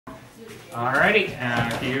Alrighty,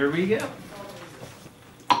 here we go.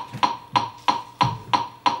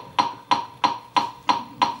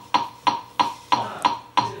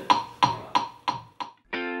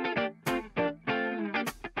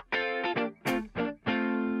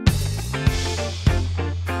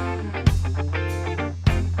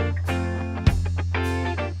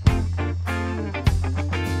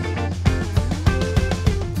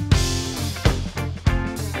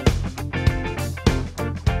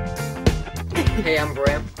 Hey, I'm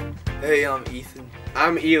Bram. Hey, I'm Ethan.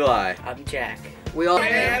 I'm Eli. I'm Jack. We all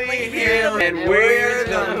Manly Hero, and we're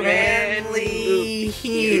the Manly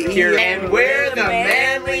Hero. And we're the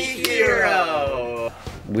Manly Hero.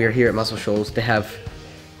 We're here at Muscle Shoals to have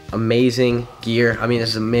amazing gear. I mean, this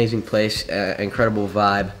is an amazing place, incredible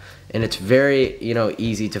vibe, and it's very,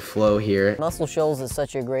 easy to flow here. Muscle Shoals is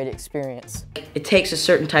such a great experience. It takes a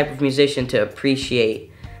certain type of musician to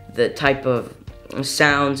appreciate the type of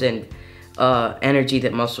sounds and energy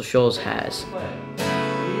that Muscle Shoals has.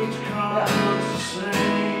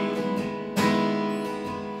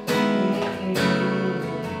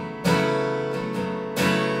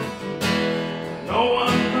 No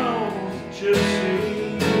one knows just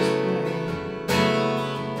his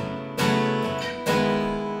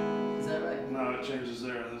Is that right? No, it changes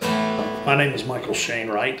there. My name is Michael Shane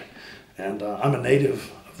Wright, and I'm a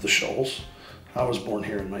native of the Shoals. I was born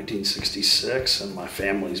here in 1966, and my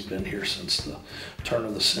family's been here since the turn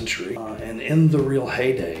of the century. And in the real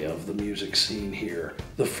heyday of the music scene here,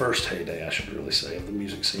 the first heyday, I should really say, of the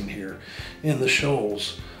music scene here in the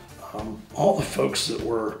Shoals, all the folks that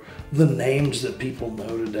were the names that people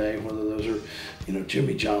know today, whether those are,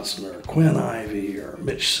 Jimmy Johnson or Quinn Ivy or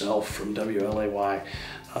Mitch Self from WLAY,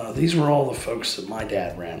 these were all the folks that my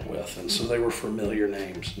dad ran with, and so they were familiar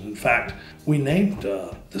names. In fact, we named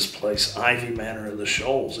this place Ivy Manor of the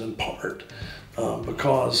Shoals in part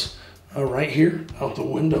because right here out the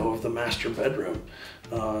window of the master bedroom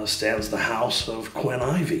stands the house of Quinn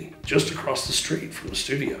Ivy, just across the street from the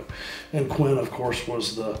studio. And Quinn, of course,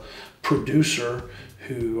 was the producer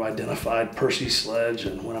who identified Percy Sledge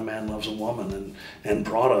and When a Man Loves a Woman and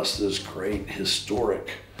brought us this great historic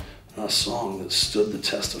song that stood the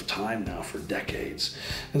test of time now for decades.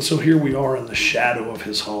 And so here we are in the shadow of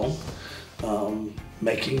his home,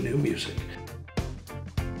 making new music.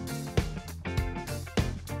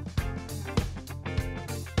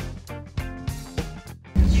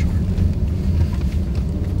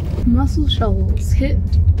 Muscle Shoals, hit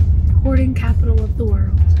recording capital of the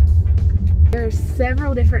world. There's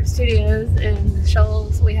several different studios in the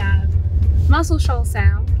Shoals. We have Muscle Shoals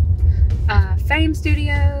Sound, Fame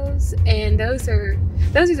Studios, and those are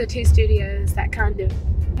the two studios that kind of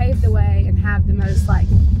paved the way and have the most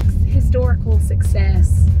historical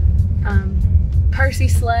success. Percy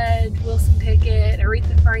Sledge, Wilson Pickett,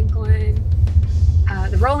 Aretha Franklin,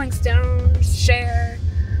 the Rolling Stones, Cher,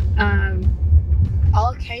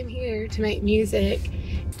 all came here to make music.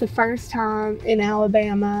 It's the first time in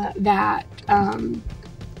Alabama that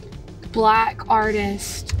black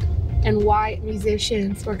artists and white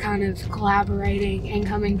musicians were kind of collaborating and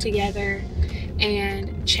coming together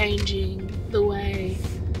and changing the way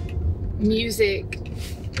music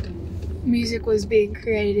was being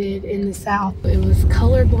created in the South. It was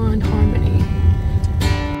colorblind harmony.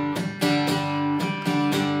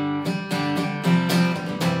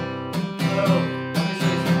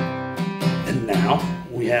 And now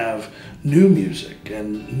we have new music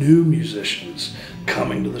and new musicians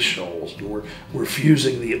coming to the Shoals, and we're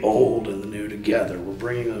fusing the old and the new together. We're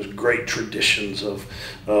bringing those great traditions of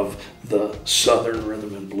the Southern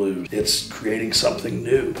rhythm and blues. It's creating something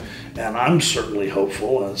new, and I'm certainly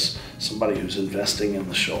hopeful, as somebody who's investing in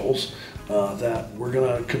the Shoals, that we're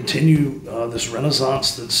going to continue this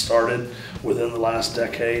renaissance that started within the last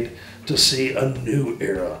decade to see a new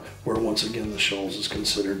era where once again the Shoals is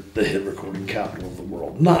considered the hit recording capital of the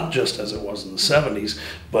world. Not just as it was in the 70s,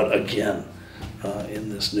 but again in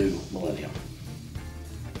this new millennium.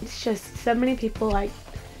 It's just so many people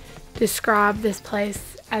describe this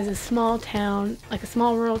place as a small town, like a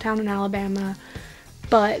small rural town in Alabama,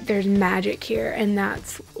 but there's magic here, and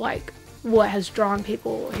that's what has drawn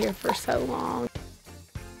people here for so long.